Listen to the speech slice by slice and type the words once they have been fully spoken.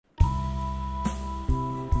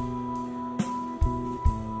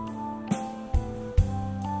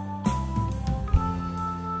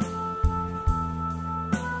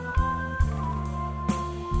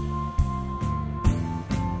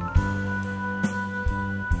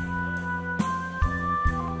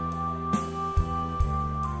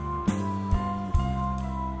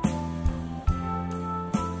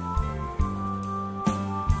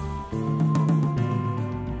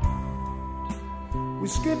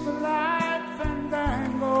skip a light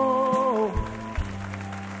fandango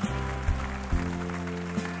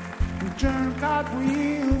and turn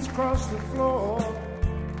cartwheels across the floor.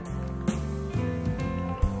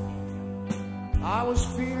 I was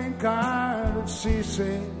feeling kind of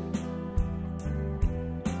seasick,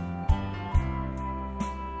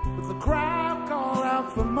 but the crowd called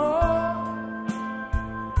out for more.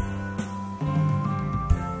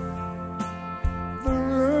 The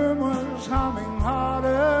room was humming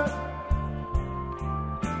harder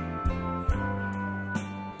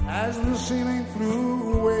as the ceiling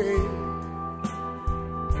flew away.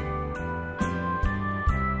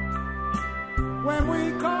 When we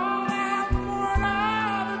called out for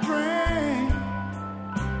another drink,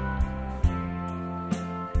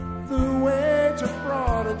 the waiter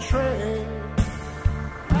brought a tray.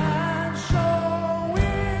 And so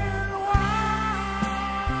in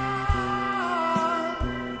wine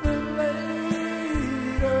the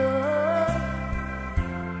later,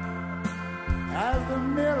 as the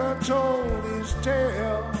miller told his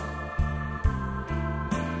tale,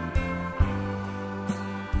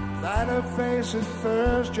 that her face at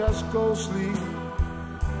first just ghostly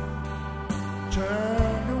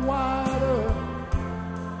turned to whiter,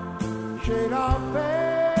 shade of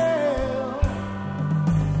pale.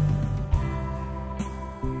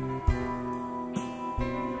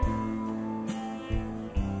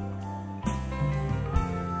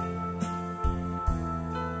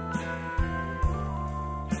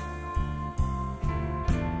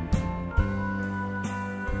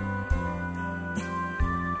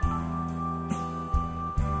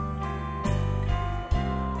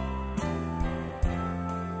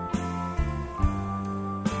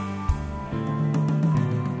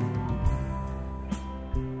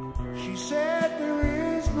 She said there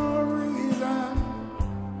is no reason,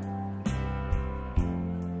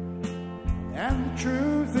 and the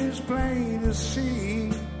truth is plain to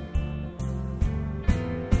see.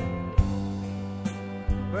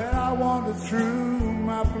 But I wandered through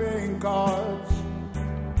my playing cards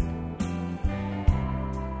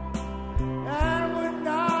and would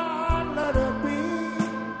not let her be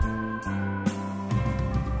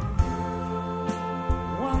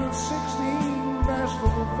one of 16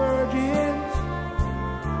 festival virgins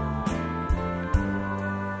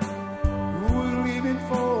who were leaving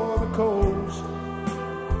for the coast.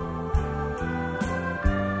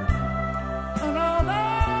 And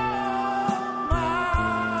although my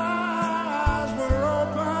eyes were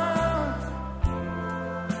open,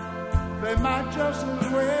 they might just as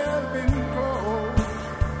well have been closed.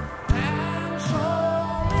 And so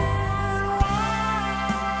in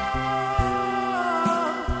wine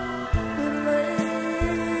the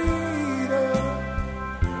later,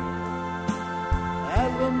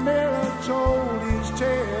 as the miller told his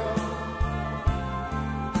tale,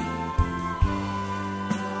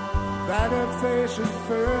 that her face at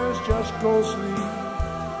first just ghostly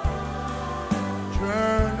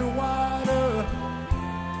turned to whiter,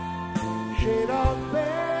 shade of pale.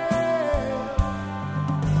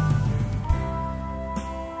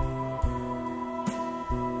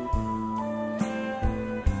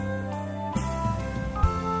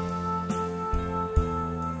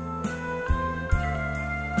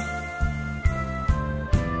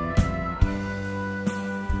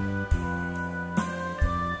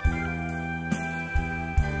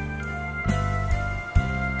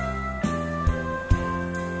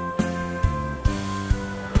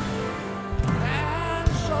 And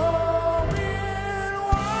so in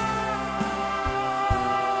wine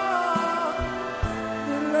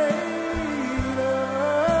the later,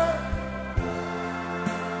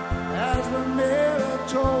 as the miller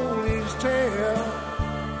told his tale,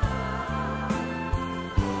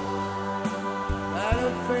 that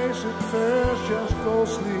her face at first just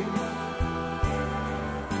ghostly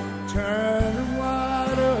turned to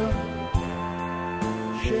whiter,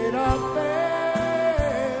 shade of pale.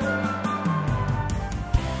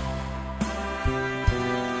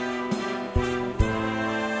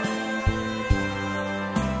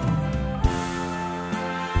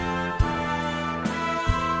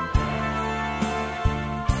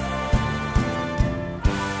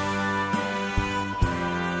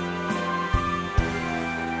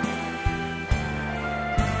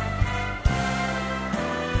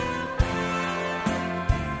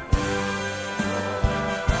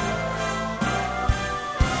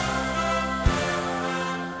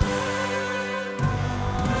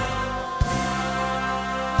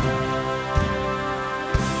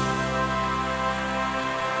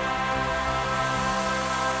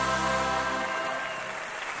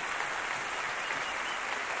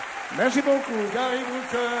 Merci beaucoup. Gary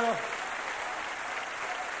Brooker.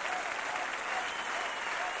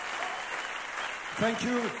 Thank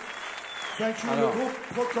you. Thank you. Alors, le groupe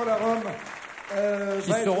Procol Harum qui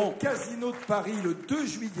va être seront au Casino de Paris le 2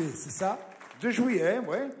 juillet, c'est ça? 2 juillet,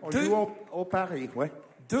 ouais. On Deux- joue au Paris, ouais.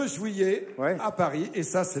 2 juillet Ouais. à Paris, et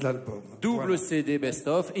ça, c'est l'album. double Voilà. CD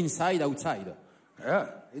best-of, Inside, Outside.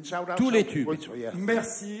 Yeah. Inside Out, Tous les Out, tubes. oui, yeah.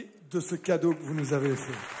 Merci de ce cadeau que vous nous avez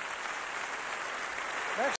fait.